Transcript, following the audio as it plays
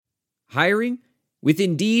Hiring? With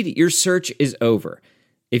Indeed, your search is over.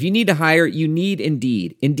 If you need to hire, you need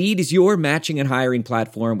Indeed. Indeed is your matching and hiring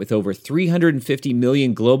platform with over 350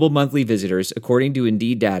 million global monthly visitors, according to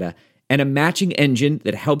Indeed data, and a matching engine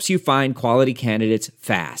that helps you find quality candidates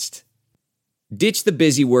fast. Ditch the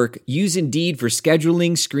busy work. Use Indeed for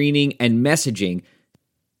scheduling, screening, and messaging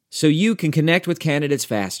so you can connect with candidates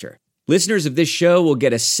faster. Listeners of this show will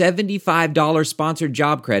get a $75 sponsored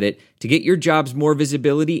job credit to get your jobs more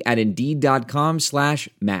visibility at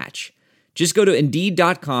Indeed.com/match. Just go to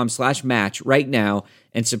Indeed.com/match right now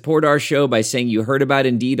and support our show by saying you heard about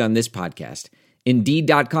Indeed on this podcast.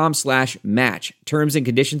 Indeed.com/match. Terms and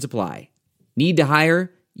conditions apply. Need to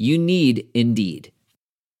hire? You need Indeed.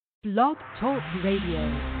 Blog Talk Radio.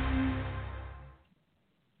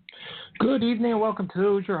 Good evening and welcome to the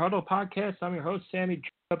Hoosier Huddle podcast. I'm your host, Sammy Jobs.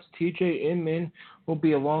 TJ Inman will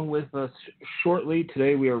be along with us shortly.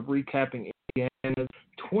 Today we are recapping Indiana's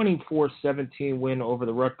 24-17 win over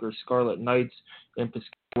the Rutgers Scarlet Knights in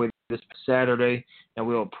Piscataway this Saturday, and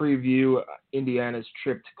we will preview Indiana's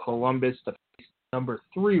trip to Columbus to face number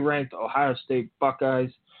 3 ranked Ohio State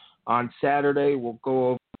Buckeyes on Saturday. We'll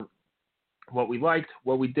go over what we liked,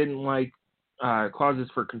 what we didn't like, causes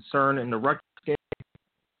for concern in the Rutgers game,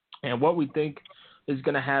 and what we think is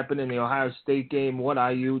going to happen in the Ohio State game, what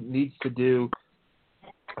IU needs to do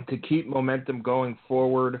to keep momentum going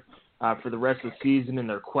forward for the rest of the season in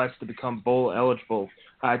their quest to become bowl eligible.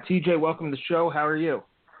 TJ, welcome to the show. How are you?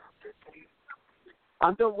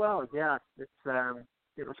 I'm doing well, yeah. It's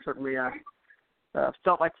certainly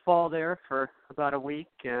felt like fall there for about a week,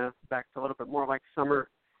 back to a little bit more like summer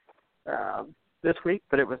this week,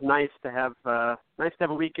 but it was nice to have a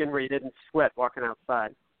weekend where you didn't sweat walking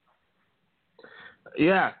outside.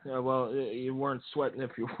 Yeah, well, you weren't sweating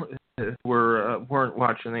if you weren't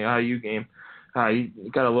watching the IU game. You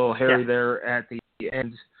got a little hairy there at the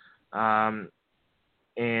end,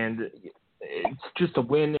 and it's just a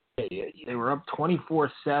win. They were up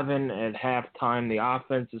 24-7 at halftime. The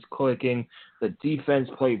offense is clicking. The defense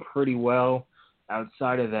played pretty well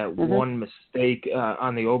outside of that one mistake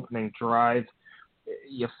on the opening drive.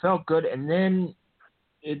 You felt good, and then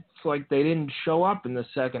it's like they didn't show up in the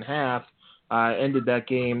second half. Ended that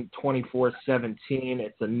game 24-17.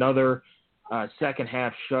 It's another second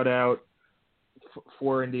half shutout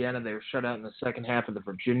for Indiana. They were shut out in the second half of the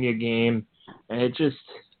Virginia game, and it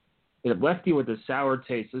left you with a sour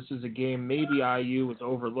taste. This is a game maybe IU was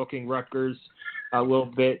overlooking Rutgers a little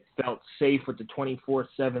bit, felt safe with the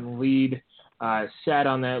 24-7 lead, sat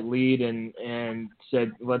on that lead and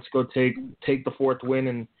said, let's go take the fourth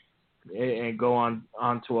win and go on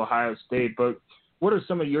to Ohio State. But what are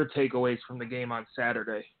some of your takeaways from the game on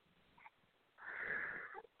Saturday?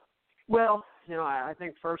 Well, I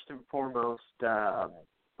think first and foremost,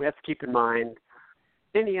 we have to keep in mind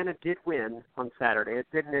Indiana did win on Saturday. It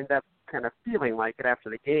didn't end up kind of feeling like it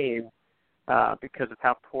after the game because of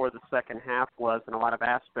how poor the second half was in a lot of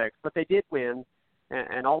aspects. But they did win,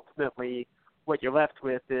 and ultimately what you're left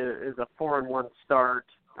with is a 4-1 start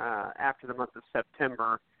after the month of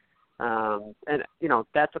September. And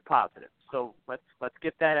that's a positive. So let's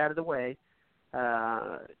get that out of the way.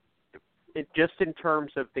 Just in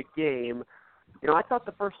terms of the game, I thought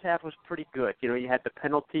the first half was pretty good. You had the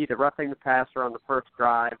penalty, the roughing the passer on the first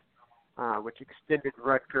drive, which extended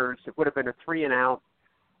Rutgers. It would have been a 3-and-out,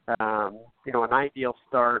 an ideal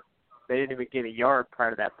start. They didn't even get a yard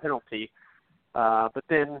prior to that penalty. But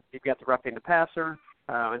then you've got the roughing the passer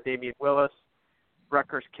and Damian Willis.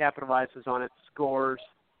 Rutgers capitalizes on it, scores.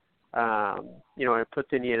 It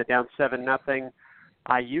puts Indiana down 7-0.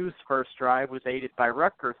 IU's first drive was aided by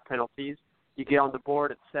Rutgers penalties. You get on the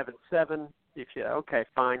board at 7-7. You say, okay,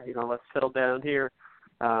 fine, let's settle down here.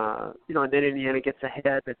 And then Indiana gets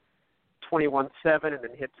ahead at 21-7 and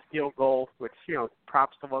then hits field goal, which,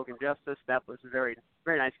 props to Logan Justice. That was a very,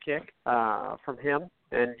 very nice kick from him.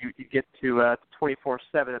 And you get to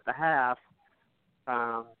 24-7 at the half.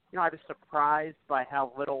 I was surprised by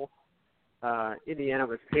how little Indiana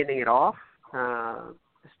was handing it off.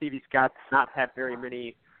 Stevie Scott does not have very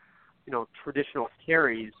many, traditional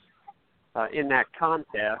carries in that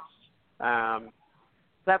contest. I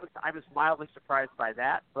was mildly surprised by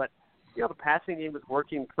that, but the passing game was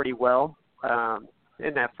working pretty well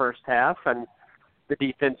in that first half, and the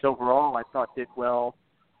defense overall I thought did well,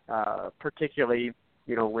 particularly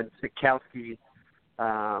when Sikowski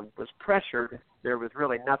was pressured. There was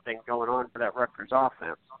really nothing going on for that Rutgers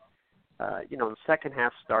offense. The second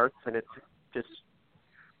half starts, and it's just,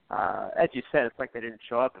 as you said, it's like they didn't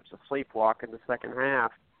show up. It was a sleepwalk in the second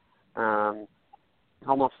half,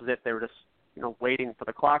 almost as if they were just, waiting for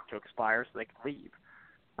the clock to expire so they could leave.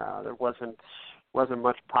 There wasn't wasn't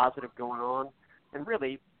much positive going on. And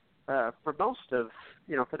really, for most of,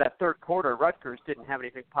 for that third quarter, Rutgers didn't have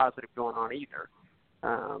anything positive going on either.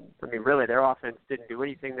 Really, their offense didn't do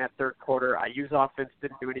anything that third quarter. IU's offense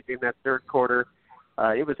didn't do anything that third quarter.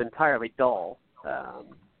 It was entirely dull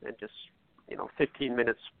and just, 15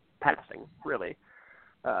 minutes passing, really,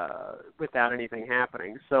 without anything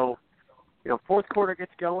happening. So, fourth quarter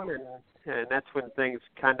gets going, and that's when things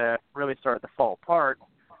kind of really started to fall apart.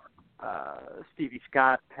 Stevie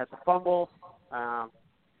Scott has a fumble. I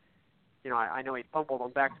know he fumbled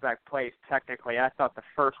on back-to-back plays technically. I thought the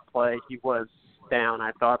first play he was down,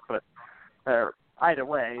 but either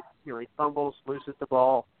way, he fumbles, loses the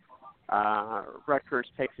ball. Rutgers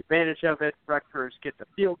takes advantage of it. Rutgers gets a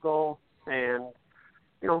field goal, and,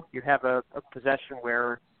 you have a possession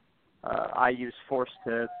where IU's forced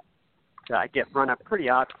to run a pretty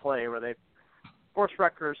odd play where they force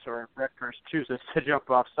Rutgers, or Rutgers chooses to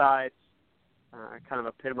jump off sides, kind of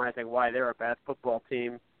epitomizing why they're a bad football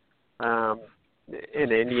team. And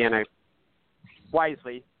Indiana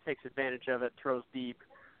wisely takes advantage of it, throws deep,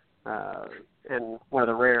 and one of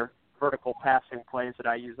the rare vertical passing plays that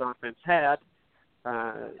IU's offense had,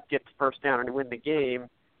 gets first down and win the game.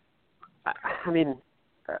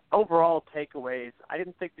 Overall takeaways, I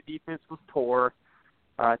didn't think the defense was poor.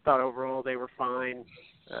 I thought overall they were fine.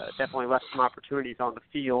 Definitely left some opportunities on the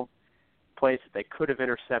field, plays that they could have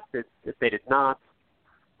intercepted if they did not,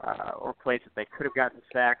 or plays that they could have gotten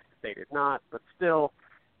sacked if they did not. But still,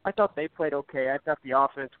 I thought they played okay. I thought the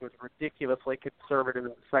offense was ridiculously conservative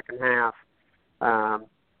in the second half.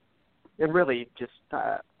 And really just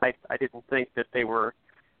I didn't think that they were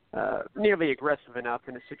nearly aggressive enough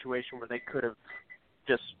in a situation where they could have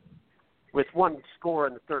just, with one score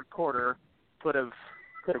in the third quarter, could have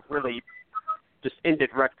really just ended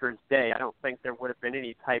Rutgers' day. I don't think there would have been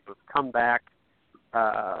any type of comeback.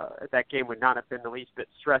 That game would not have been the least bit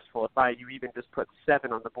stressful if IU even just put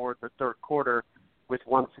 7 on the board in the third quarter with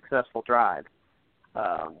one successful drive.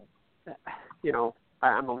 I'm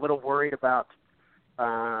a little worried about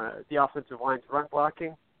the offensive line's run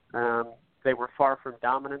blocking. They were far from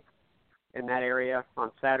dominant in that area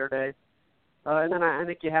on Saturday. And then I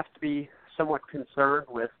think you have to be somewhat concerned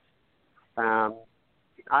with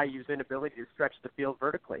IU's inability to stretch the field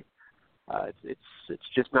vertically. It's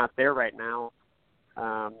just not there right now.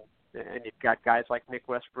 And you've got guys like Nick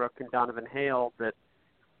Westbrook and Donovan Hale that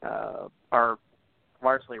are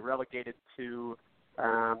largely relegated to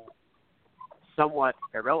somewhat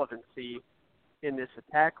irrelevancy in this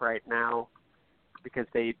attack right now because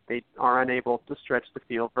they are unable to stretch the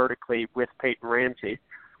field vertically with Peyton Ramsey.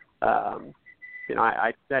 That's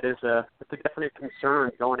a definite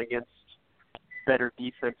concern going against better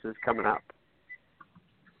defenses coming up.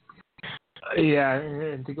 Yeah,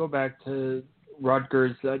 and to go back to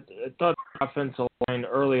Rutgers, I thought the offensive line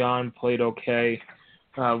early on played okay.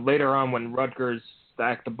 Later on, when Rutgers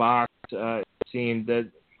stacked the box, it seemed that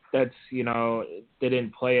they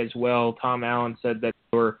didn't play as well. Tom Allen said that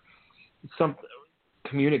there were some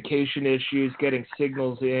communication issues, getting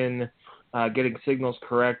signals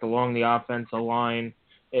correct along the offensive line,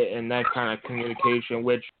 and that kind of communication,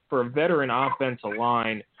 which for a veteran offensive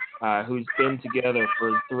line who's been together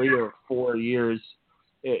for 3 or 4 years,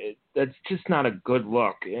 that's just not a good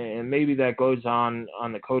look. And maybe that goes on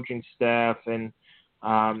the coaching staff and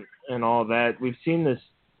all that. We've seen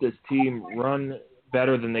this team run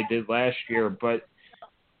better than they did last year, but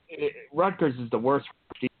Rutgers is the worst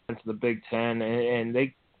defense in the Big Ten, and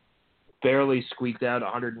they barely squeaked out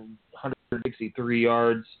 163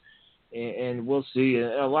 yards. And we'll see.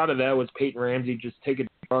 A lot of that was Peyton Ramsey just taking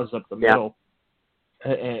draws up the middle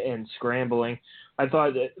and scrambling. I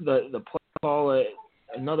thought the play call,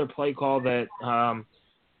 another play call that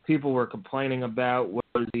people were complaining about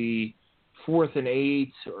was the 4th and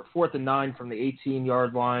 8 or 4th and 9 from the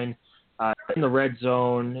 18-yard line in the red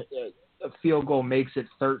zone. A field goal makes it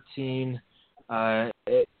 13.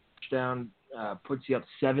 Touchdown puts you up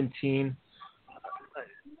 17.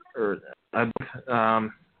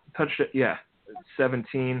 Touchdown,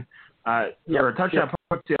 17. Or a touchdown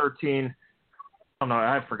puts you 13. I don't know.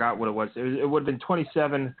 I forgot what it was. It would have been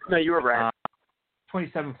 27. No, you were right.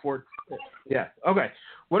 27-14. Yeah. Okay.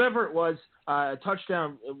 Whatever it was, a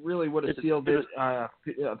touchdown really would have sealed it. A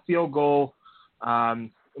field goal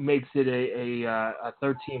makes it a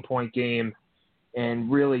 13-point game,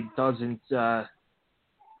 and really doesn't.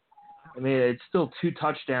 It's still 2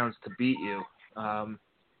 touchdowns to beat you.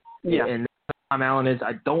 And Tom Allen is.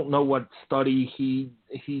 I don't know what study he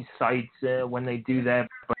cites when they do that,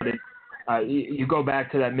 but you go back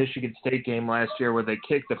to that Michigan State game last year where they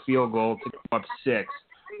kicked the field goal to go up 6,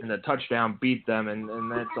 and the touchdown beat them, and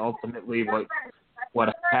that's ultimately what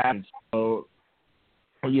what happened. So,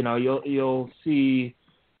 you'll see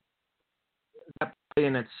that play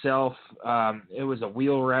in itself. It was a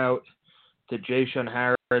wheel route to Jayshon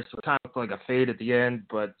Harris. It kind of looked like a fade at the end,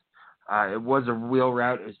 but it was a wheel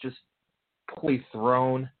route. It was just poorly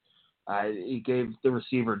thrown. He gave the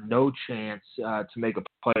receiver no chance to make a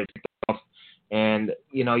play. And,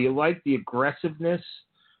 you like the aggressiveness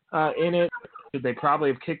in it. Should they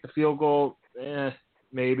probably have kicked the field goal?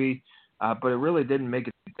 Maybe. But it really didn't make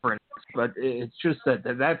a difference. But it's just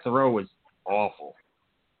that throw was awful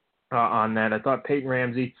on that. I thought Peyton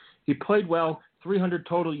Ramsey, he played well, 300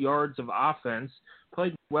 total yards of offense,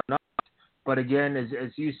 played well enough. But again,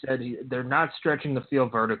 as you said, they're not stretching the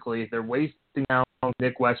field vertically. They're wasting out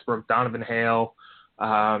Nick Westbrook, Donovan Hale,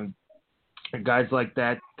 guys like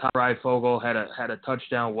that. Ty Fogel had a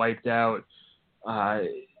touchdown wiped out,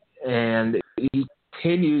 and he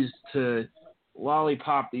continues to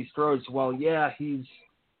lollipop these throws. Well, yeah, he's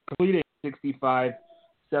completing 65,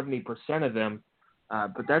 70% of them,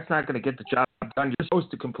 but that's not going to get the job done. You're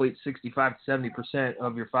supposed to complete 65 to 70%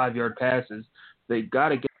 of your 5-yard passes. They've got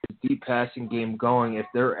to get the deep passing game going if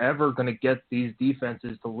they're ever going to get these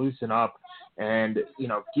defenses to loosen up and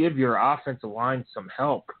give your offensive line some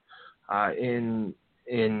help in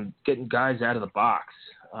getting guys out of the box.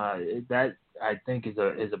 That I think is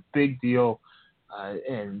a big deal,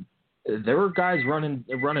 and there were guys running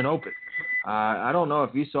open. I don't know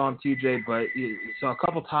if you saw him, TJ, but you saw a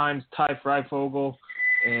couple times Ty Freifogel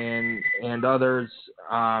and others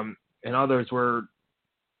were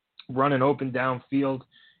running open downfield,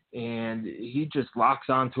 and he just locks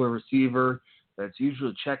onto a receiver that's usually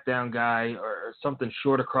a check down guy or something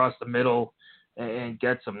short across the middle and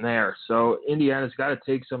gets them there. So Indiana's got to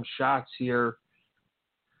take some shots here.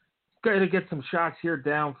 Got to get some shots here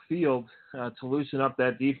downfield to loosen up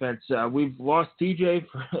that defense. We've lost TJ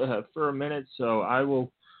for a minute, so I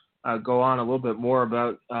will go on a little bit more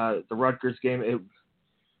about the Rutgers game.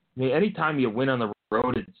 Anytime you win on the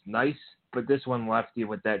road, it's nice, but this one left you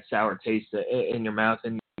with that sour taste in your mouth,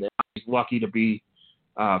 and I was lucky to be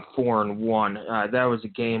 4-1. That was a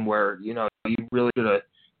game where, you really should have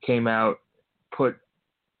came out, put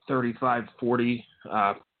 35, 40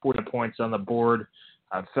 points on the board.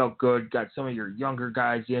 Felt good, got some of your younger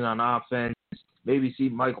guys in on offense, maybe see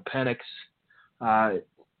Michael Penix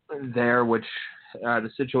there, which the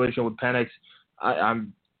situation with Penix,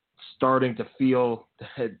 I'm starting to feel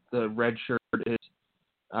that the red shirt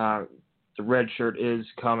is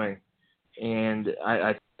coming, and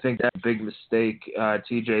I think that's a big mistake.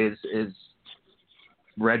 TJ is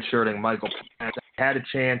redshirting Michael Penix. I had a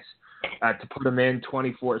chance to put him in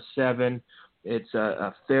 24/7. It's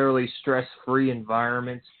a fairly stress-free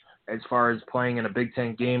environment as far as playing in a Big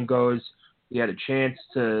Ten game goes. You had a chance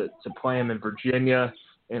to play him in Virginia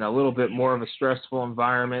in a little bit more of a stressful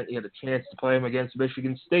environment. You had a chance to play him against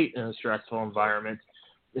Michigan State in a stressful environment.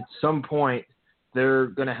 At some point, they're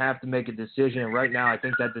going to have to make a decision. And right now, I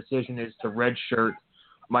think that decision is to redshirt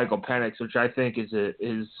Michael Penix, which I think is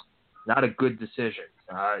not a good decision.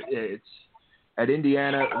 It's at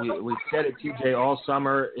Indiana, we said it, TJ, all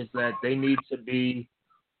summer, is that they need to be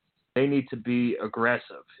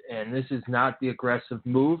aggressive, and this is not the aggressive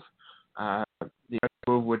move. The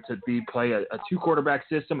move would to be play a 2-quarterback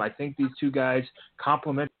system. I think these two guys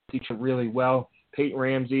complement each other really well. Peyton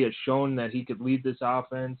Ramsey has shown that he could lead this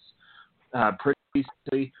offense pretty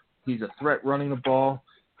easily. He's a threat running the ball.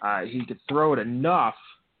 He could throw it enough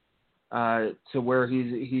to where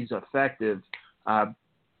he's effective,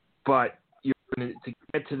 but to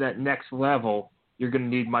get to that next level, you're going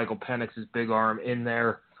to need Michael Penix's big arm in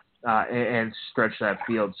there and stretch that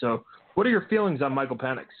field. So what are your feelings on Michael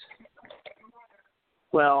Penix?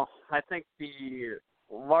 Well, I think the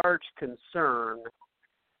large concern,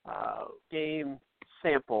 game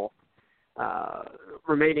sample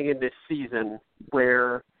remaining in this season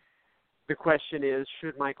where the question is,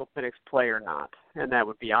 should Michael Penix play or not? And that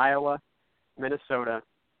would be Iowa, Minnesota,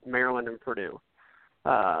 Maryland, and Purdue.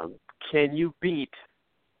 Can you beat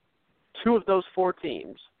 2 of those 4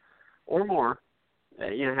 teams or more?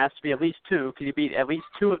 It has to be at least 2. Can you beat at least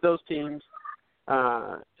 2 of those teams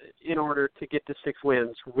in order to get to 6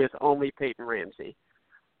 wins with only Peyton Ramsey?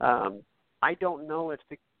 I don't know if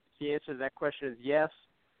the answer to that question is yes.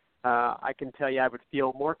 I can tell you I would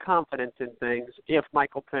feel more confident in things if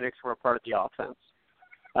Michael Penix were a part of the offense.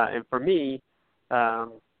 And for me,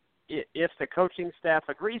 if the coaching staff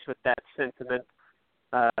agrees with that sentiment,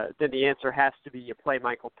 then the answer has to be you play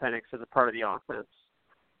Michael Penix as a part of the offense.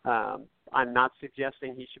 I'm not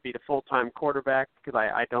suggesting he should be the full-time quarterback because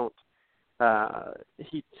I don't.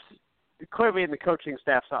 He's clearly in the coaching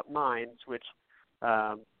staff's minds, which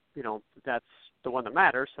that's the one that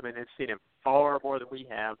matters. I mean, they've seen him far more than we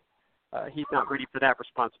have. He's not ready for that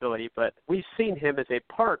responsibility, but we've seen him as a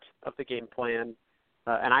part of the game plan,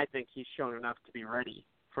 and I think he's shown enough to be ready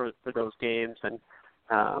for those games. And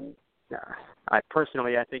I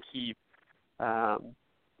think he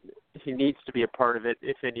needs to be a part of it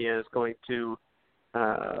if Indiana is going to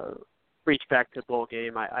reach back to the bowl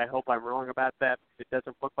game. I hope I'm wrong about that. It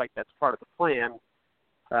doesn't look like that's part of the plan.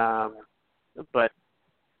 But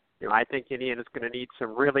I think Indiana's going to need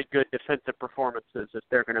some really good defensive performances if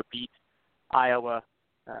they're going to beat Iowa,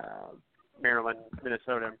 Maryland,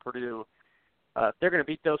 Minnesota, and Purdue. If they're going to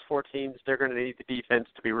beat those 4 teams, they're going to need the defense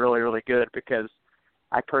to be really, really good, because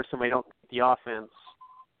I personally don't think the offense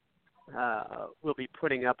will be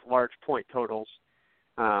putting up large point totals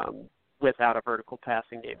without a vertical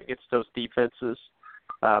passing game against those defenses.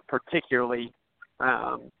 Particularly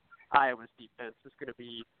Iowa's defense is going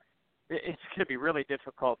to be really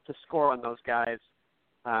difficult to score on those guys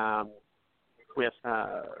with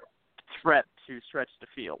threat to stretch the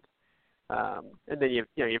field. And then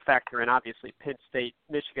you factor in, obviously, Penn State,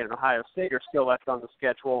 Michigan, and Ohio State are still left on the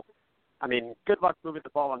schedule. I mean, good luck moving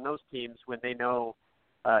the ball on those teams when they know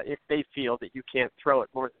if they feel that you can't throw it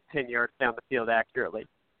more than 10 yards down the field accurately.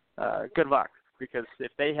 Good luck, because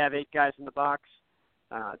if they have 8 guys in the box,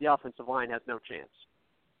 the offensive line has no chance.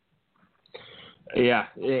 Yeah,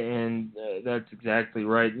 and that's exactly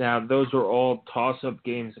right. Now, those are all toss-up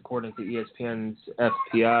games according to ESPN's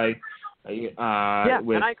FPI. And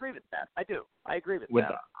I agree with that. I do. I agree with that. With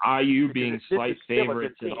IU being slight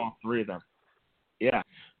favorites in all 3 of them. Yeah.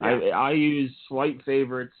 IU's slight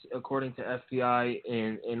favorites according to FPI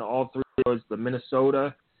in all 3 of those, the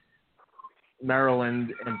Minnesota,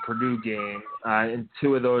 Maryland, and Purdue game, and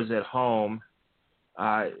 2 of those at home.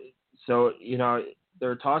 So,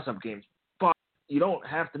 they're toss-up games. But you don't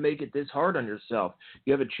have to make it this hard on yourself.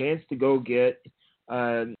 You have a chance to go get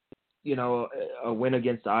a win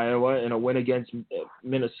against Iowa and a win against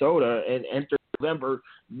Minnesota, and enter November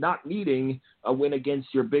not needing a win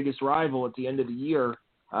against your biggest rival at the end of the year,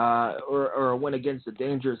 or a win against a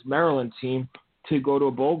dangerous Maryland team to go to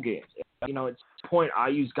a bowl game. At this point,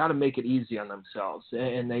 IU's got to make it easy on themselves,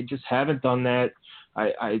 and they just haven't done that.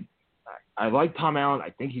 I like Tom Allen. I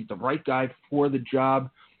think he's the right guy for the job.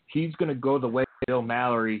 He's going to go the way of Bill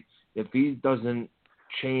Mallory if he doesn't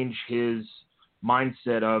change his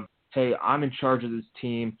mindset of, hey, I'm in charge of this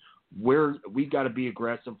team. We got to be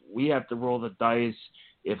aggressive. We have to roll the dice.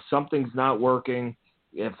 If something's not working,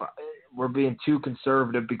 if we're being too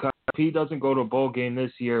conservative, because if he doesn't go to a bowl game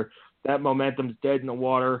this year, that momentum's dead in the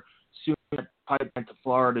water. Soon that pipeline to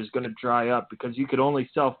Florida is going to dry up, because you could only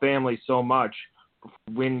sell family so much,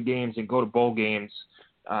 win games, and go to bowl games.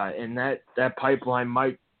 And that pipeline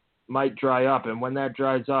might dry up. And when that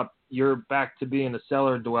dries up, you're back to being a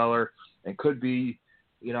cellar dweller and could be,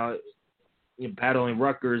 battling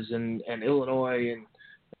Rutgers and Illinois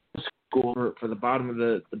and school for the bottom of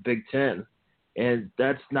the Big Ten. And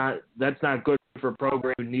that's not good for a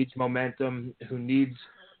program who needs momentum, who needs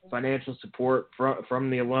financial support from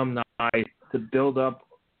the alumni to build up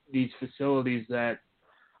these facilities that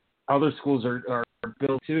other schools are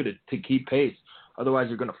built to keep pace. Otherwise,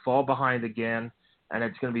 you're going to fall behind again, and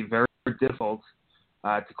it's going to be very, very difficult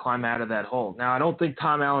to climb out of that hole. Now, I don't think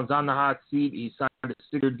Tom Allen's on the hot seat. He signed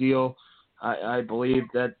a 6-year deal. I believe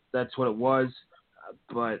that's what it was.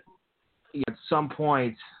 But at some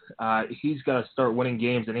point, he's got to start winning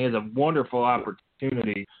games, and he has a wonderful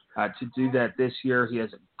opportunity to do that this year. He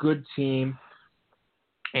has a good team,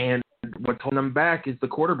 and what's holding him back is the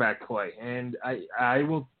quarterback play. And I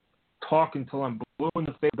will talk until I'm blue in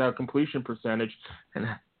the face about completion percentage and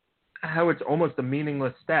how it's almost a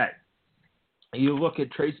meaningless stat. You look at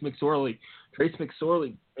Trace McSorley. Trace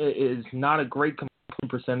McSorley is not a great completion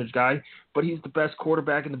percentage guy, but he's the best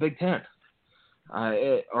quarterback in the Big Ten,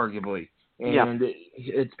 arguably. And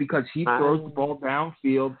it's because he throws the ball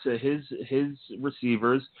downfield to his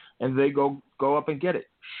receivers, and they go up and get it.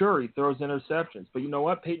 Sure, he throws interceptions, but you know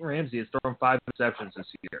what? Peyton Ramsey has thrown 5 interceptions this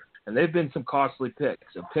year, and they've been some costly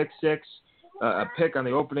picks. A pick 6, a pick on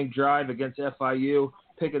the opening drive against FIU,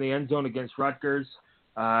 pick in the end zone against Rutgers,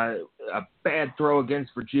 a bad throw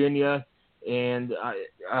against Virginia, and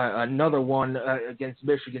another one against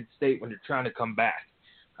Michigan State when they're trying to come back.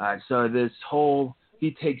 So this whole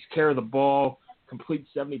he takes care of the ball, completes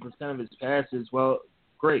 70% of his passes. Well,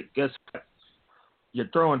 great. Guess what? You're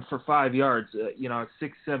throwing for 5 yards,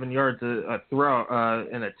 6-7 yards a throw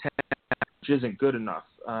in a 10, which isn't good enough,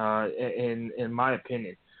 in my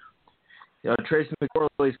opinion. Trace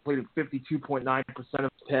McSorley's completed 52.9% of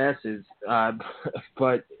his passes,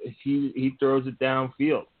 but he throws it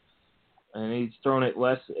downfield. and he's thrown it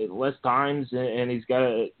less times, and he's got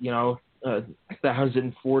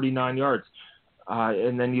 1,049 yards.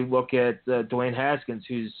 And then you look at Dwayne Haskins,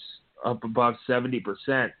 who's up above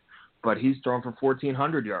 70%, but he's thrown for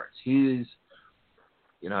 1,400 yards. He's,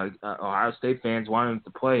 Ohio State fans want him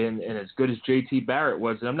to play, and as good as J.T. Barrett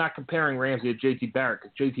was, and I'm not comparing Ramsey to J.T. Barrett,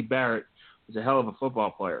 because J.T. Barrett was a hell of a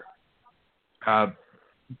football player.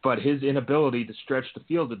 But his inability to stretch the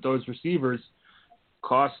field with those receivers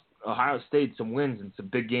cost Ohio State some wins in some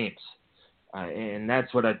big games. And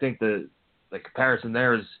that's what I think the comparison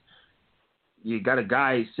there is. You got a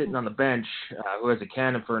guy sitting on the bench who has a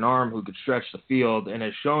cannon for an arm who could stretch the field and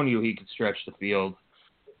has shown you he can stretch the field.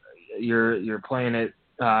 You're playing it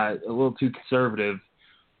a little too conservative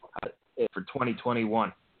for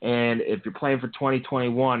 2021. And if you're playing for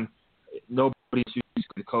 2021, nobody's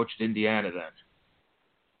the coach at Indiana then.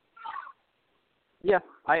 Yeah,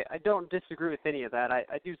 I don't disagree with any of that.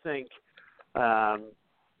 I do think, I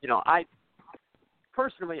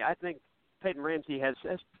think Peyton Ramsey has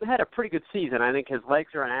had a pretty good season. I think his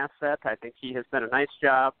legs are an asset. I think he has done a nice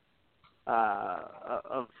job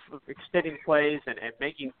of extending plays and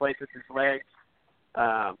making plays with his legs.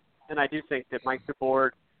 And I do think that Mike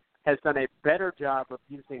DeBoer has done a better job of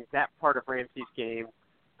using that part of Ramsey's game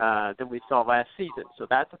than we saw last season. So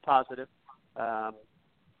that's a positive.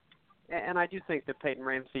 And I do think that Peyton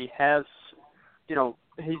Ramsey has,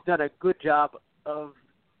 he's done a good job of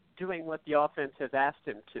doing what the offense has asked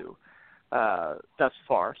him to thus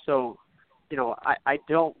far. So, I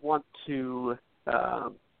don't want to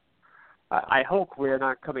I hope we're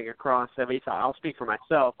not coming across, at least I'll speak for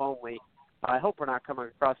myself only, I hope we're not coming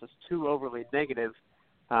across as too overly negative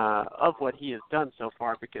of what he has done so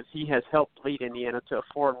far, because he has helped lead Indiana to a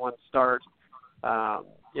 4-1 start,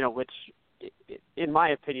 which, in my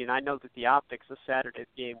opinion, I know that the optics of Saturday's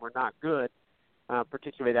game were not good,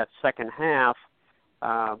 particularly that second half.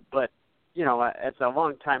 But, as a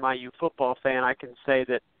longtime IU football fan, I can say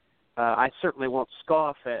that I certainly won't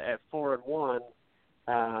scoff at 4-1,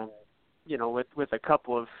 with a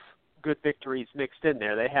couple of good victories mixed in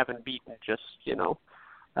there. They haven't beaten just,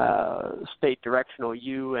 state directional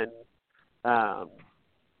U and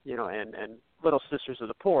Little Sisters of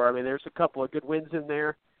the Poor. I mean, there's a couple of good wins in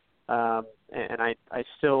there. And I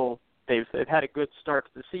still, they've had a good start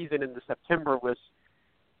to the season, and the September was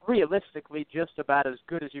realistically just about as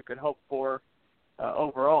good as you could hope for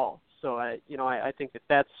overall. So I think that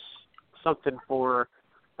that's something for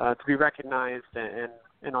to be recognized and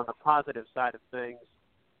on the positive side of things.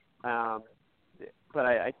 But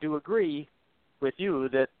I do agree with you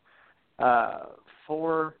that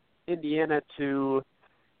for Indiana to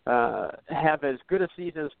have as good a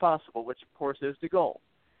season as possible, which of course is the goal,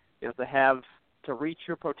 to reach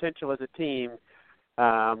your potential as a team,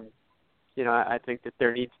 I think that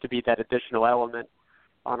there needs to be that additional element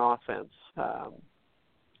on offense.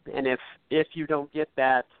 And if you don't get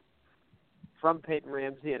that from Peyton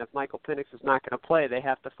Ramsey, and if Michael Penix is not going to play, they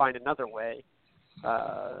have to find another way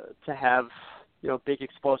to have, big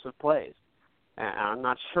explosive plays. And I'm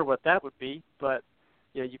not sure what that would be, but,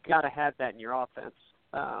 you've got to have that in your offense.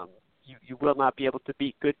 You will not be able to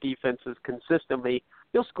beat good defenses consistently.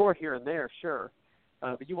 You'll score here and there, sure,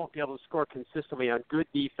 but you won't be able to score consistently on good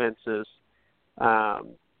defenses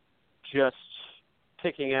just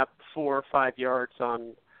picking up 4 or 5 yards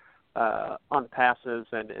on passes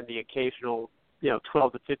and the occasional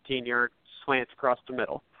 12 to 15 yard slants across the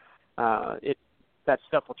middle. That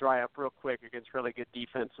stuff will dry up real quick against really good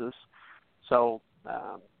defenses. So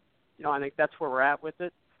I think that's where we're at with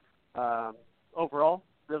it. Overall,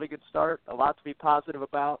 really good start. A lot to be positive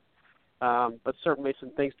about, but certainly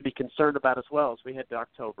some things to be concerned about as well as we head to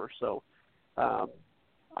October. So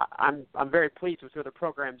I'm very pleased with where the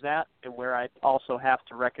program's at, and where I also have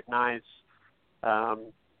to recognize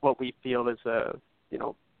what we feel is a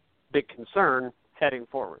big concern heading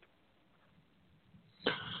forward.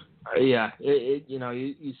 You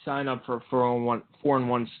sign up for a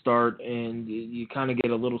 4-1 start, and you kind of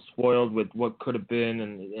get a little spoiled with what could have been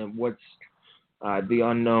and what's the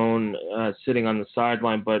unknown sitting on the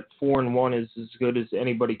sideline. But 4-1 is as good as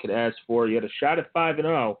anybody could ask for. You had a shot at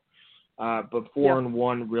 5-0, but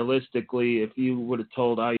 4-1 realistically, if you would have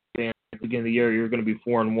told IU fans at the beginning of the year you're going to be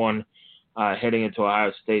 4-1 heading into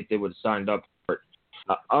Ohio State, they would have signed up for it.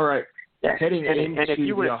 All right, heading into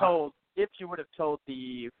if you would have told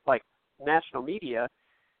the national media,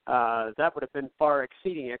 that would have been far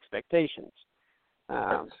exceeding expectations.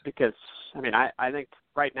 Because I think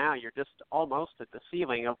right now you're just almost at the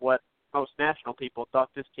ceiling of what most national people thought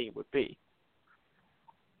this team would be.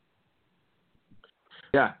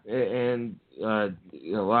 Yeah, and a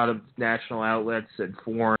lot of national outlets said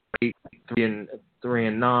 4-8,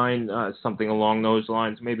 3-9, something along those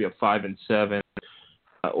lines. Maybe a 5-7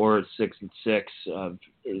 or a 6-6.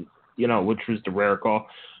 Which was the rare call.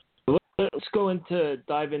 Let's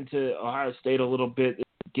dive into Ohio State a little bit.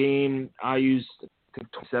 Game I used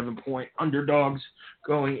 27-point underdogs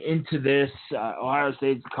going into this. Ohio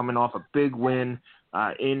State's coming off a big win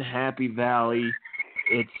in Happy Valley.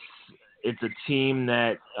 It's a team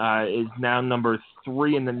that is now number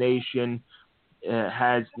 3 in the nation,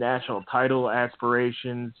 has national title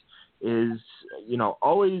aspirations, is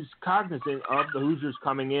always cognizant of the Hoosiers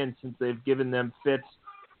coming in since they've given them fits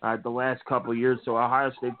the last couple of years. So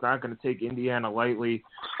Ohio State's not going to take Indiana lightly.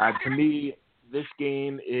 To me, this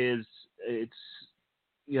game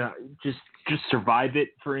just survive it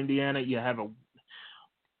for Indiana. You have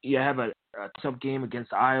a tough game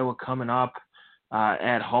against Iowa coming up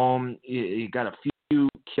at home. You got a few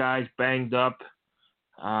guys banged up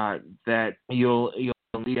that you'll need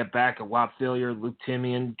to get back at Wap Failure, Luke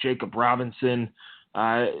Timian, Jacob Robinson,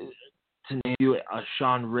 to name you,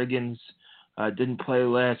 Sean Riggins didn't play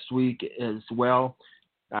last week as well.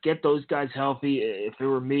 Get those guys healthy. If it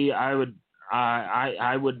were me, I would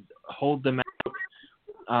hold them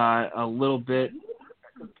out a little bit,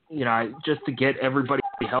 just to get everybody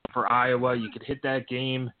healthy for Iowa. You could hit that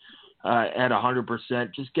game at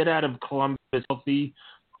 100%. Just get out of Columbus healthy.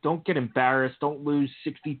 Don't get embarrassed. Don't lose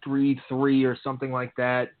 63-3 or something like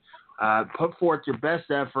that. Put forth your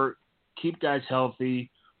best effort. Keep guys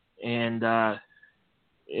healthy, and head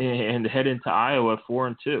into Iowa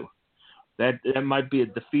 4-2. That might be a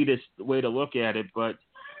defeatist way to look at it, but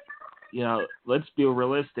let's be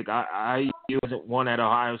realistic. IU hasn't won at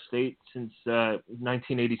Ohio State since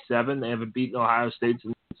 1987. They haven't beaten Ohio State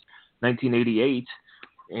since 1988,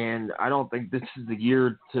 and I don't think this is the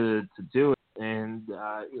year to do it. And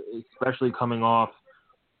especially coming off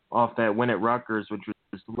that win at Rutgers, which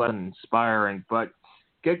was less inspiring. But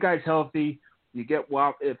get guys healthy. You get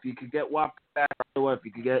Wap. If you could get Wap back for Iowa, if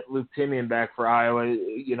you could get Luke Timian back for Iowa,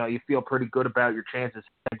 you feel pretty good about your chances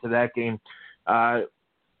into that game.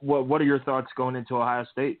 What are your thoughts going into Ohio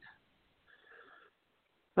State?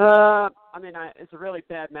 It's a really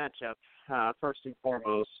bad matchup. First and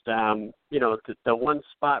foremost, the one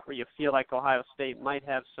spot where you feel like Ohio State might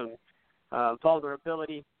have some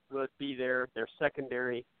vulnerability would be their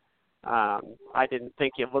secondary. I didn't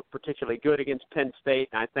think it looked particularly good against Penn State.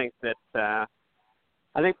 I think that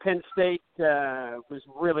Penn State was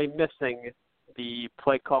really missing the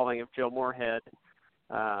play calling of Joe Moorhead,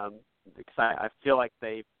 because I feel like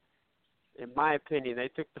in my opinion, they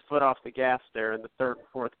took the foot off the gas there in the third and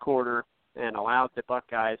fourth quarter and allowed the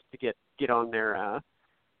Buckeyes to get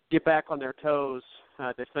back on their toes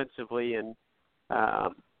defensively, and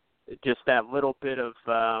just that little bit of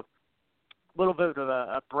a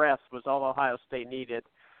breath was all Ohio State needed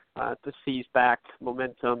to seize back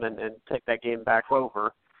momentum and take that game back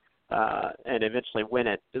over and eventually win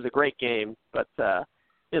it. It was a great game, but the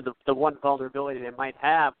one vulnerability they might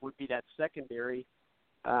have would be that secondary.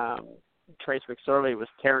 Trace McSorley was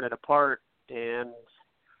tearing it apart, and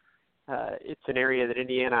it's an area that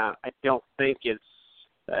Indiana, I don't think is,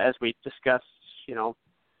 as we discussed,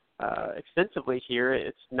 extensively here,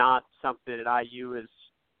 it's not something that IU has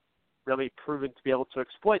really proven to be able to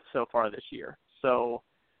exploit so far this year. So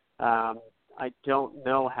I don't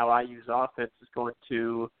know how IU's offense is going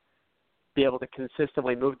to be able to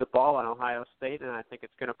consistently move the ball on Ohio State, and I think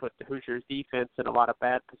it's going to put the Hoosiers defense in a lot of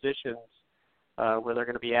bad positions where they're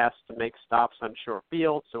going to be asked to make stops on short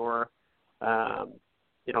fields or,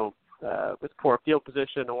 with poor field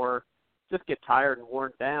position, or just get tired and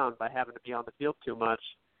worn down by having to be on the field too much.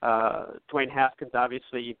 Dwayne Haskins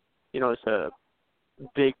obviously, is a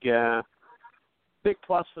big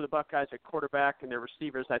plus for the Buckeyes at quarterback, and their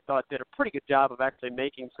receivers, I thought, did a pretty good job of actually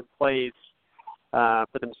making some plays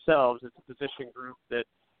for themselves. It's a position group that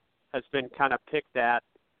has been kind of picked at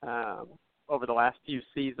over the last few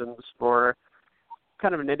seasons for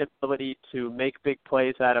kind of an inability to make big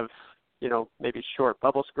plays out of, maybe short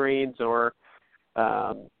bubble screens or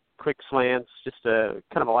quick slants, just a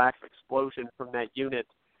kind of a lack of explosion from that unit.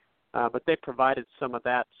 But they provided some of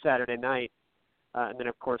that Saturday night. And then,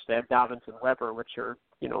 of course, they have Dobbins and Weber, which are,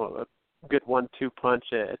 a good 1-2 punch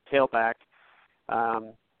at tailback.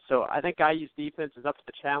 So I think IU's defense is up to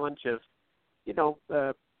the challenge of,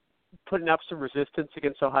 putting up some resistance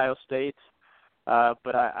against Ohio State.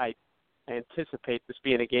 But I anticipate this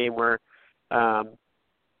being a game where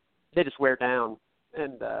they just wear down,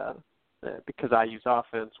 and because IU's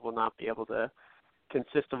offense will not be able to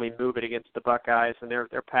consistently move it against the Buckeyes, and their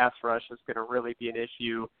pass rush is going to really be an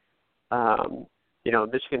issue.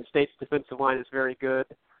 Michigan State's defensive line is very good,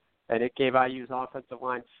 and it gave IU's offensive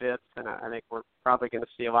line fits, and I think we're probably going to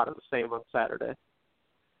see a lot of the same on Saturday.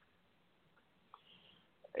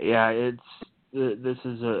 Yeah, this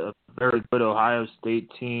is a very good Ohio State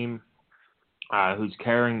team who's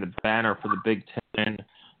carrying the banner for the Big Ten.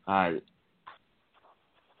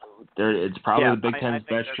 It's probably the Big Ten's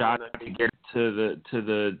best shot to get to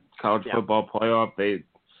the college football playoff.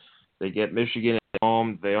 They get Michigan at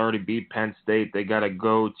home. They already beat Penn State. They got to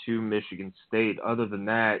go to Michigan State. Other than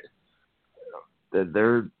that,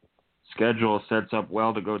 their schedule sets up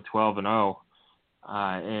well to go 12-0.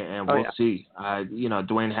 And we'll see.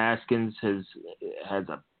 Dwayne Haskins has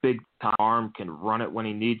a big time arm, can run it when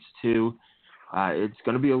he needs to. It's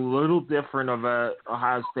going to be a little different of a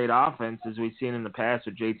Ohio State offense as we've seen in the past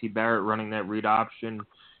with J.T. Barrett running that read option.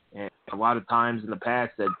 And a lot of times in the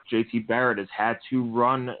past that J.T. Barrett has had to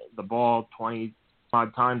run the ball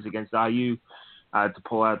 25 times against IU to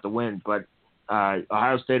pull out the win. But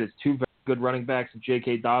Ohio State has two very good running backs,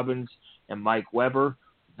 J.K. Dobbins and Mike Weber.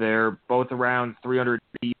 They're both around 300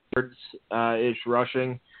 yards-ish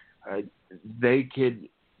rushing.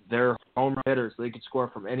 They're home hitters. They could score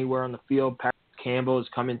from anywhere on the field. Paris Campbell has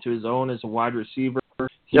come into his own as a wide receiver.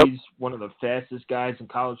 He's one of the fastest guys in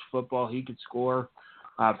college football. He could score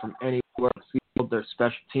from anywhere on the field. Their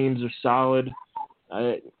special teams are solid.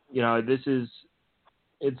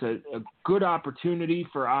 It's a good opportunity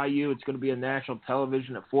for IU. It's going to be on national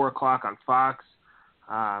television at 4 o'clock on Fox.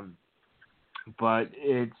 But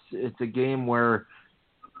it's a game where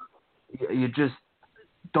you just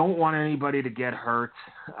don't want anybody to get hurt.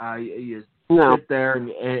 You sit there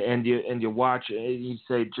and you watch and you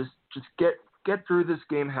say just get through this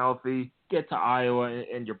game healthy, get to Iowa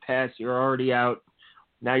and you're past. You're already out.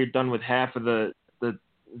 Now you're done with half of the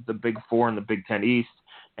Big Four in the Big Ten East,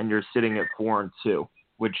 and you're sitting at 4-2,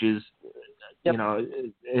 which is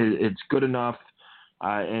it's good enough.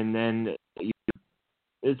 And then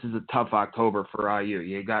this is a tough October for IU.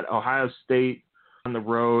 You got Ohio State on the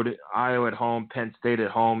road, Iowa at home, Penn State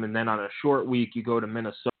at home, and then on a short week you go to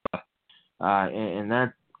Minnesota, and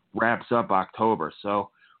that wraps up October.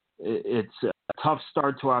 So it's a tough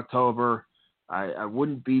start to October. I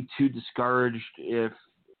wouldn't be too discouraged if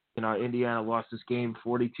Indiana lost this game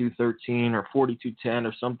 42-13 or 42-10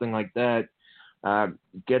 or something like that.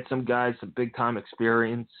 Get some guys some big time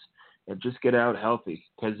experience and just get out healthy.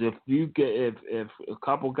 Because if a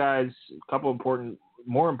couple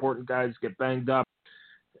more important guys get banged up,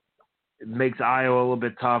 it makes Iowa a little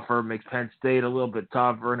bit tougher, makes Penn State a little bit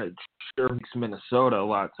tougher, and it sure makes Minnesota a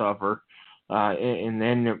lot tougher. And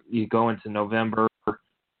then you go into November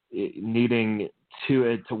needing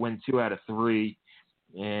to win 2 out of 3,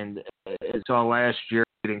 and it's all last year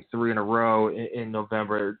getting 3 in a row in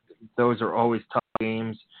November. Those are always tough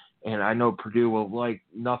games, and I know Purdue will like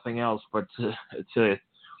nothing else but to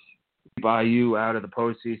keep IU out of the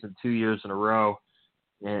postseason 2 years in a row.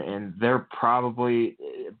 And they're probably,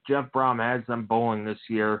 if Jeff Brom has them bowling this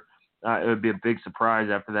year, it would be a big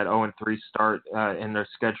surprise after that 0-3 start in their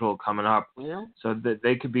schedule coming up. Yeah. So that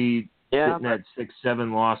they could be sitting at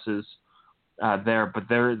 6-7 losses there, but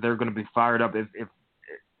they're going to be fired up. If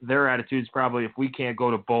their attitude is probably, if we can't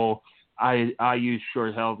go to bowl, IU sure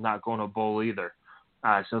as hell not going to bowl either.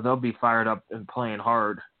 So they'll be fired up and playing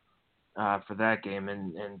hard for that game.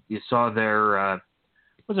 And you saw their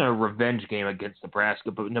it wasn't a revenge game against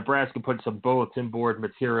Nebraska, but Nebraska put some bulletin board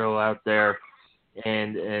material out there,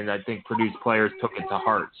 and I think Purdue's players took it to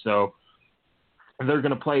heart. So they're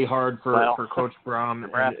going to play hard for Coach Brom,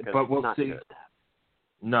 but we'll see. Good.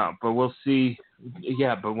 No, but we'll see.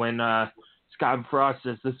 Yeah, but when Scott Frost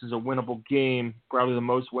says this is a winnable game, probably the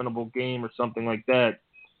most winnable game or something like that,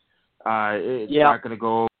 it's not going to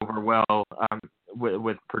go over well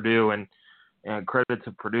with Purdue. And credit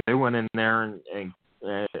to Purdue, they went in there and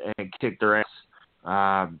kicked their ass.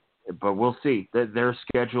 But we'll see. Their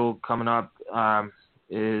schedule coming up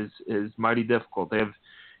is mighty difficult.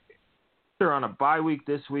 They're on a bye week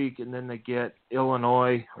this week, and then they get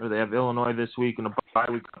Illinois, or they have Illinois this week and a bye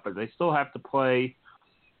week. But they still have to play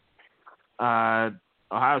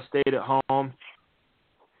Ohio State at home,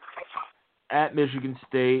 at Michigan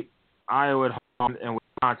State, Iowa at home, and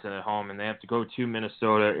Wisconsin at home, and they have to go to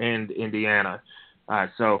Minnesota and Indiana.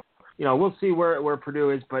 So we'll see where Purdue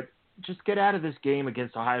is, but just get out of this game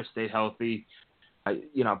against Ohio State healthy.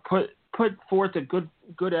 Put forth a good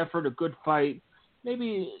effort, a good fight.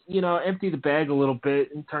 Maybe empty the bag a little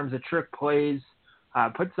bit in terms of trick plays.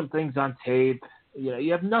 Put some things on tape.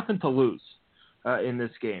 You have nothing to lose in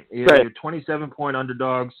this game. You're 27-point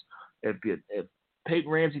underdogs. If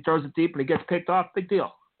Peyton Ramsey throws it deep and he gets picked off, big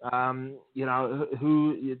deal. It's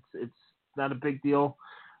not a big deal.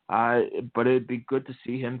 But it'd be good to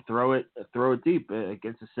see him throw it deep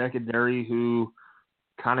against a secondary who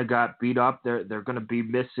kind of got beat up. They're going to be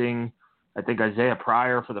missing, I think, Isaiah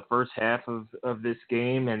Pryor for the first half of this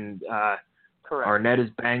game, and Correct. Arnett is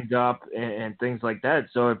banged up and things like that.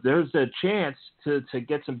 So if there's a chance to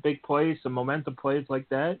get some big plays, some momentum plays like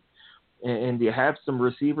that, and you have some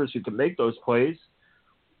receivers who can make those plays,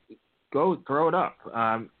 go throw it up.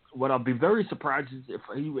 What I'll be very surprised is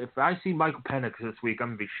if I see Michael Penix this week, I'm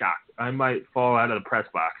going to be shocked. I might fall out of the press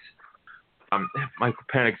box. If Michael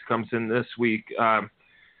Penix comes in this week,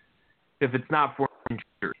 if it's not for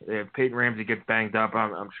injury, if Peyton Ramsey gets banged up,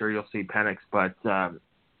 I'm sure you'll see Penix, but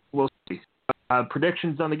we'll see.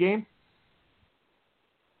 Predictions on the game?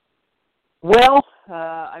 Well,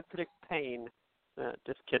 I predict pain.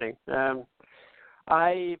 Just kidding.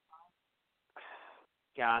 Ohio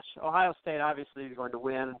State obviously is going to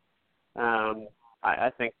win. I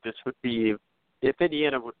think this would be, if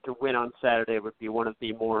Indiana were to win on Saturday, it would be one of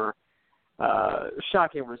the more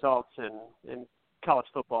shocking results in college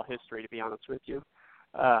football history, to be honest with you.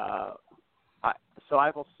 So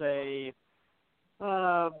I will say,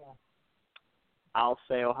 I'll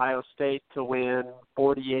say Ohio State to win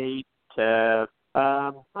 48 to.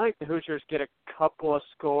 I think the Hoosiers get a couple of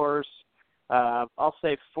scores. I'll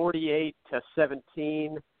say 48-17.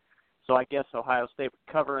 So I guess Ohio State would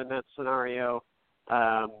cover in that scenario.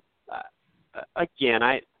 Again,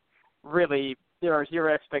 there are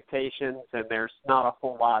zero expectations, and there's not a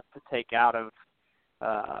whole lot to take out of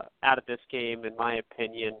this game, in my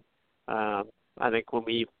opinion. I think when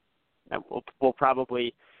we'll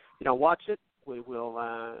probably, watch it. We will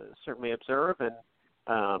certainly observe and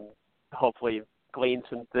hopefully glean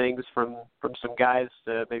some things from some guys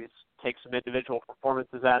to maybe take some individual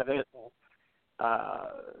performances out of it and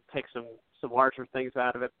take some larger things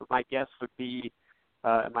out of it. But my guess would be,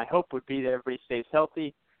 my hope would be that everybody stays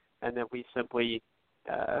healthy and that we simply,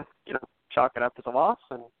 chalk it up as a loss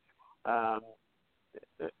and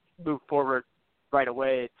move forward right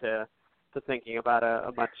away to thinking about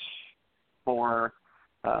a much more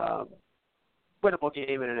winnable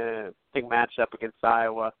game and a big matchup against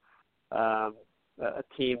Iowa. A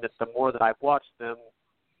team that the more that I've watched them,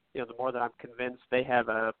 the more that I'm convinced they have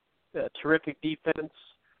a terrific defense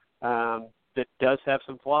that does have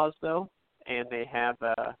some flaws, though, and they have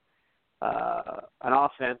an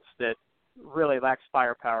offense that really lacks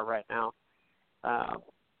firepower right now.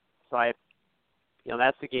 So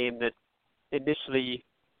that's a game that initially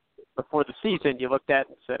before the season you looked at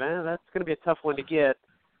and said, that's going to be a tough one to get,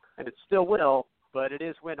 and it still will, but it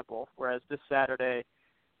is winnable. Whereas this Saturday,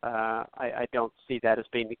 I don't see that as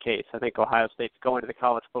being the case. I think Ohio State's going to the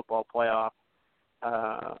college football playoff.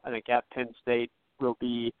 I think at Penn State will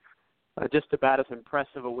be just about as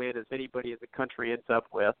impressive a win as anybody in the country ends up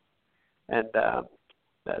with. And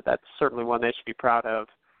that's certainly one they should be proud of.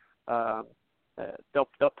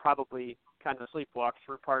 They'll probably kind of sleepwalk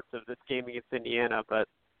through parts of this game against Indiana, but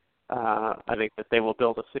I think that they will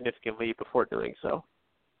build a significant lead before doing so.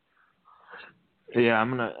 Yeah,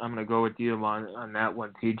 I'm gonna go with you on that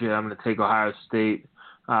one, TJ. I'm gonna take Ohio State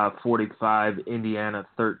 45, Indiana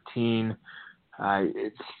 13.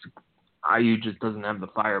 IU just doesn't have the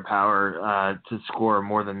firepower to score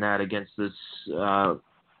more than that against this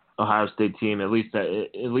Ohio State team. At least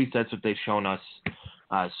that's what they've shown us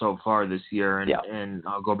so far this year. And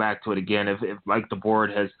I'll go back to it again. If Mike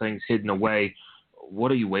DeBoer has things hidden away,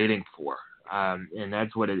 what are you waiting for? And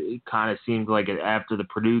that's what it kind of seemed like after the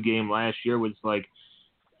Purdue game last year was like,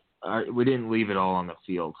 we didn't leave it all on the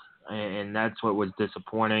field. And that's what was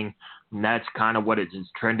disappointing. And that's kind of what it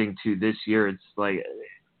is trending to this year. It's like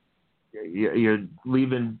you're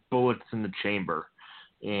leaving bullets in the chamber.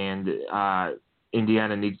 And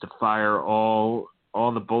Indiana needs to fire all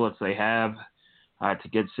the bullets they have to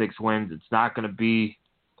get 6 wins. It's not going to be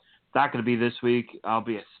this week. I'll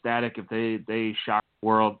be ecstatic if they shock the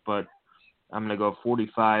world, but I'm going to go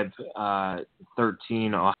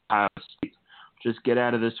 45-13 Ohio State. Just get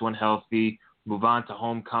out of this one healthy. Move on to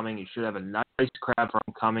homecoming. You should have a nice crowd for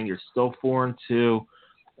homecoming. You're still 4-2,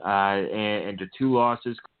 and your 2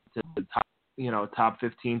 losses to the top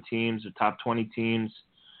 15 teams or top 20 teams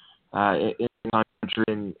in the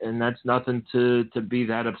country, and that's nothing to be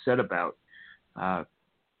that upset about. So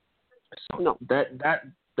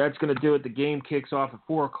that's going to do it. The game kicks off at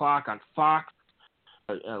 4:00 on Fox.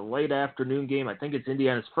 A late afternoon game. I think it's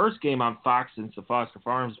Indiana's first game on Fox since the Foster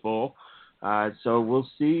Farms Bowl. So we'll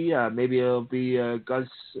see. Maybe it'll be a Gus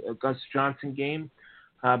Johnson game,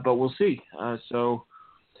 but we'll see. So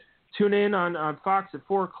tune in on Fox at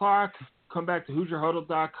 4:00. Come back to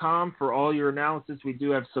HoosierHuddle.com for all your analysis. We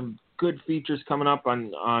do have some good features coming up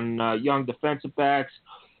on young defensive backs.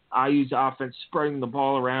 IU's offense spreading the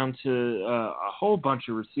ball around to a whole bunch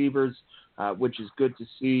of receivers, which is good to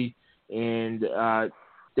see. And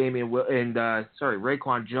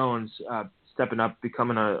Raekwon Jones stepping up,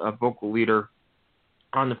 becoming a vocal leader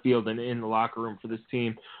on the field and in the locker room for this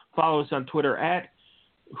team. Follow us on Twitter at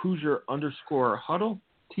Hoosier_Huddle.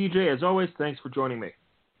 TJ, as always, thanks for joining me.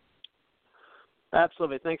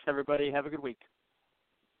 Absolutely. Thanks, everybody. Have a good week.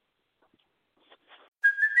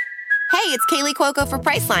 Hey, it's Kaylee Cuoco for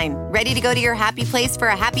Priceline. Ready to go to your happy place for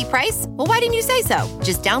a happy price? Well, why didn't you say so?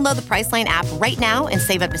 Just download the Priceline app right now and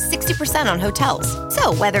save up to 60% on hotels.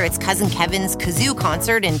 So whether it's Cousin Kevin's Kazoo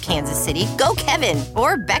Concert in Kansas City, go Kevin,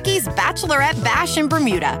 or Becky's Bachelorette Bash in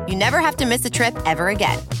Bermuda, you never have to miss a trip ever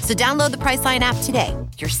again. So download the Priceline app today.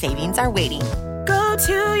 Your savings are waiting. Go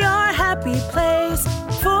to your happy place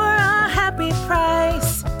for a happy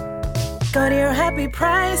price. Go to your happy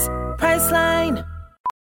price, Priceline.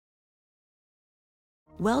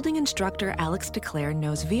 Welding instructor Alex DeClaire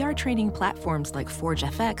knows VR training platforms like Forge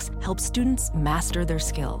FX help students master their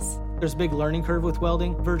skills. There's a big learning curve with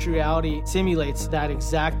welding. Virtual reality simulates that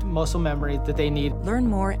exact muscle memory that they need. Learn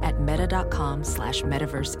more at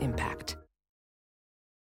meta.com/metaverseimpact.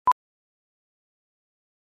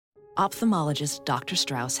 Ophthalmologist Dr.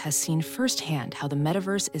 Strauss has seen firsthand how the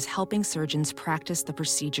metaverse is helping surgeons practice the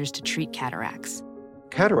procedures to treat cataracts.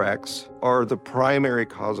 Cataracts are the primary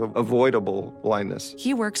cause of avoidable blindness.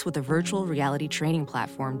 He works with a virtual reality training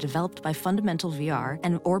platform developed by Fundamental VR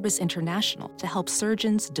and Orbis International to help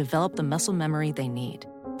surgeons develop the muscle memory they need.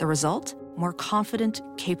 The result? More confident,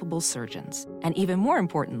 capable surgeons. And even more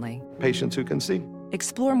importantly, Patients who can see.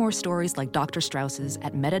 explore more stories like Dr. Strauss's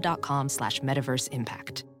at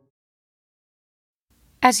meta.com/metaverseimpact.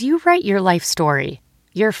 As you write your life story,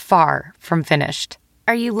 you're far from finished.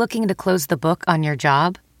 Are you looking to close the book on your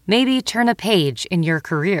job? Maybe turn a page in your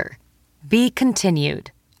career? Be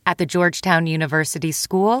continued at the Georgetown University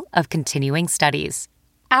School of Continuing Studies.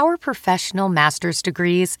 Our professional master's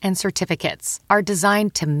degrees and certificates are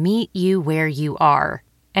designed to meet you where you are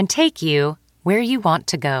and take you where you want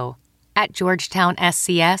to go. At Georgetown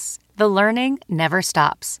SCS, the learning never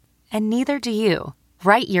stops, and neither do you.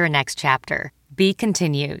 Write your next chapter. Be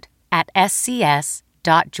continued at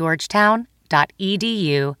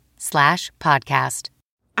scs.georgetown.edu/podcast.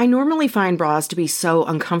 I normally find bras to be so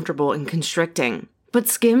uncomfortable and constricting, but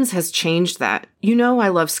Skims has changed that. You know I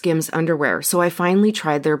love Skims underwear, so I finally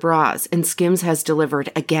tried their bras, and Skims has delivered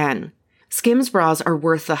again. Skims bras are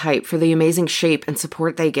worth the hype for the amazing shape and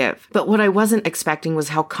support they give, but what I wasn't expecting was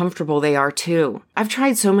how comfortable they are too. I've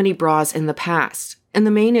tried so many bras in the past, and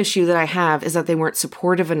the main issue that I have is that they weren't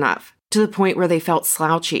supportive enough, to the point where they felt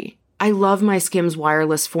slouchy. I love my Skims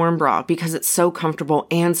wireless form bra because it's so comfortable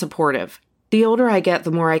and supportive. The older I get,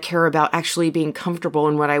 the more I care about actually being comfortable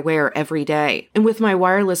in what I wear every day. And with my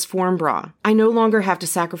wireless form bra, I no longer have to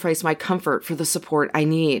sacrifice my comfort for the support I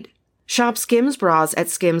need. Shop Skims bras at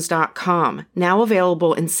skims.com, now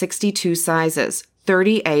available in 62 sizes,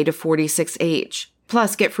 30A to 46H.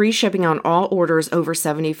 Plus, get free shipping on all orders over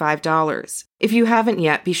 $75. If you haven't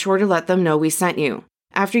yet, be sure to let them know we sent you.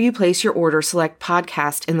 After you place your order, select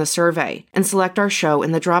podcast in the survey and select our show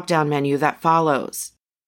in the drop-down menu that follows.